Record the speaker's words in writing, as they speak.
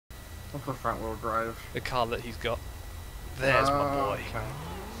What's the front wheel drive? The car that he's got. There's my boy. Okay.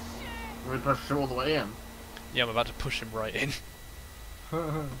 We pushed him all the way in. Yeah, I'm about to push him right in.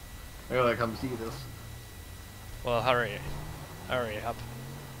 I gotta come see this. Well, hurry. Hurry up.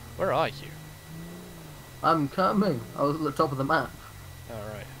 Where are you? I'm coming. I was at the top of the map.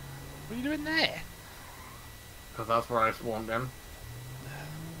 Alright. What are you doing there? Because that's where I spawned in.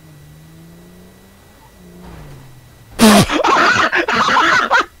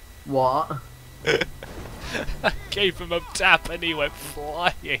 What? I gave him a tap and he went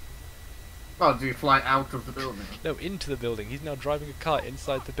flying. Oh, do you fly out of the building? No, into the building. He's now driving a car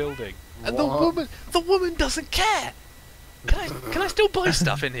inside the building. And What? the woman doesn't care! Can I still buy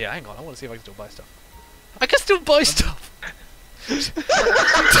stuff in here? Hang on, I want to see if I can still buy stuff. I can still buy stuff!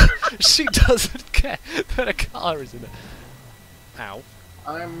 she doesn't care that a car is in it. Ow.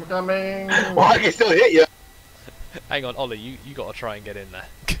 I'm coming! Well, I can still hit you. Hang on, Ollie, you gotta try and get in there.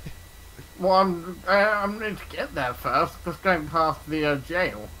 Well, I'm need to get there first. Just going past the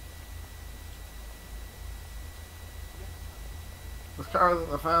jail. The car isn't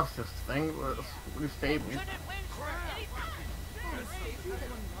the fastest thing, but it's pretty stable.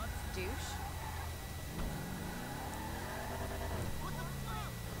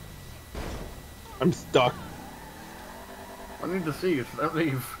 I'm stuck. I need to see you, so don't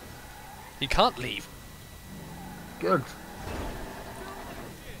leave. He can't leave. Good.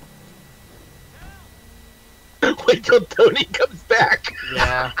 Wait till Tony comes back.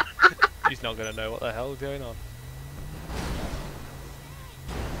 Yeah. He's not gonna know what the hell's going on.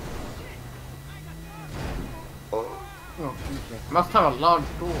 Oh, excuse me. Must have a large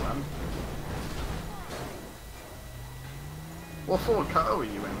door then. What sort of car were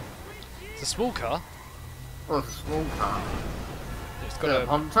you in? It's a small car. Oh, it's a small car. It's Got got a a...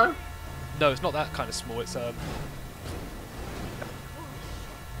 Ponto? No, it's not that kind of small. It's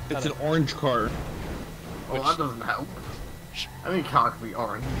It's an orange car. Well, that doesn't help. Any car can be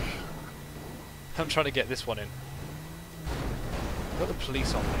orange. I'm trying to get this one in. Got the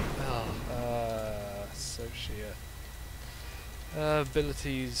police on me. Oh, associate.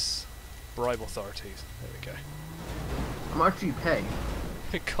 Abilities, bribe authorities. There we go. How much do you pay?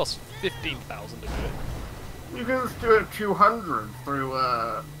 It costs 15,000 to do it. You can just do it 200 through,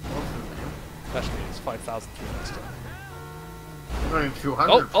 what's his name? Actually, it's 5,000 through next time. Only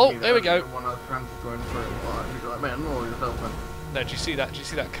 200. Oh, there we go. When I was trying to join for it, you're like, man, roll yourself in. No, do you see that? Do you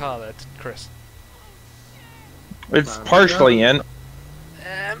see that car there, Chris? It's partially in.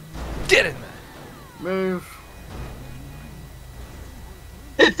 Get in there. Move.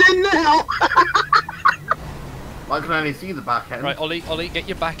 It's in now. I can only see the back end. Right, Ollie, get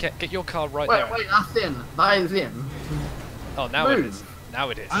your get your car right wait, there. Wait, that's in. That is in. Oh, now Move. it is. Now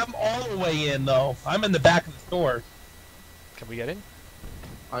it is. I'm all the way in though. I'm in the back of the store. Can we get in?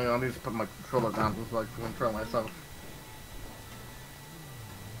 I need to put my controller down so I can control myself.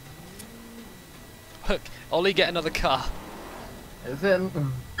 Look, Ollie, get another car. It's in.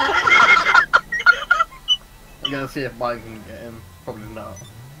 I'm gonna see if mine can get in. Probably not.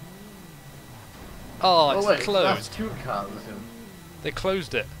 Oh, it's wait, closed. That's two cars in. They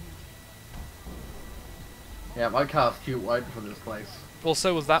closed it. Yeah, my car's too wide for this place. Well,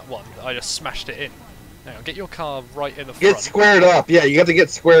 so was that one. I just smashed it in. Hang on, get your car right in the front. Get squared up. Yeah, you have to get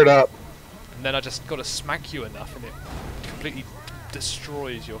squared up. And then I just got to smack you enough and it completely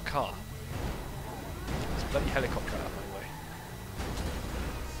destroys your car. There's a bloody helicopter out of my way.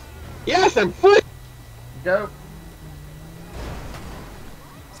 Yes, I'm foot. Go.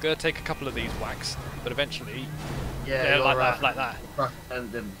 It's going to take a couple of these whacks, but eventually... Yeah, like you're that, like that. Front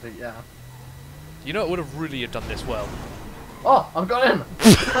end didn't, yeah. You know it would have really have done this well. Oh, I've got in!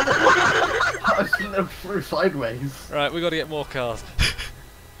 I shouldn't have flew sideways. Right, we got to get more cars.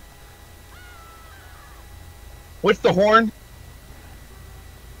 What's the horn?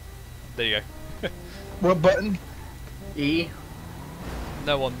 There you go. What button? E.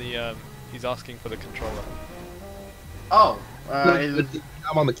 No, on the, he's asking for the controller. Oh, I'm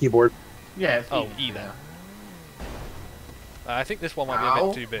on the keyboard. yeah, it's Oh, E then. I think this one might be a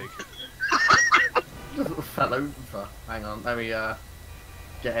Ow. bit too big. Just fell over. Hang on, let me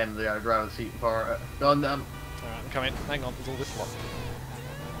get in the driver's seat for it. Go on then. Alright, I'm coming. Hang on, there's all this one.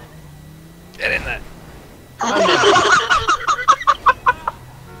 Get in there!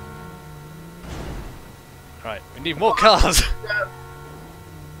 Right, we need more cars!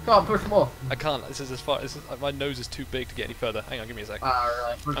 Can't push more. I can't, this is as far, my nose is too big to get any further. Hang on, give me a sec.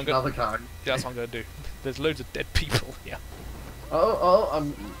 Alright, push I'm another car. Yeah, that's what I'm gonna do. There's loads of dead people here. Oh,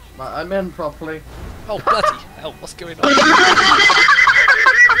 I'm in properly. Oh, bloody hell, what's going on?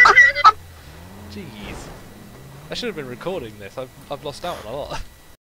 Jeez. I should have been recording this, I've lost out on a lot.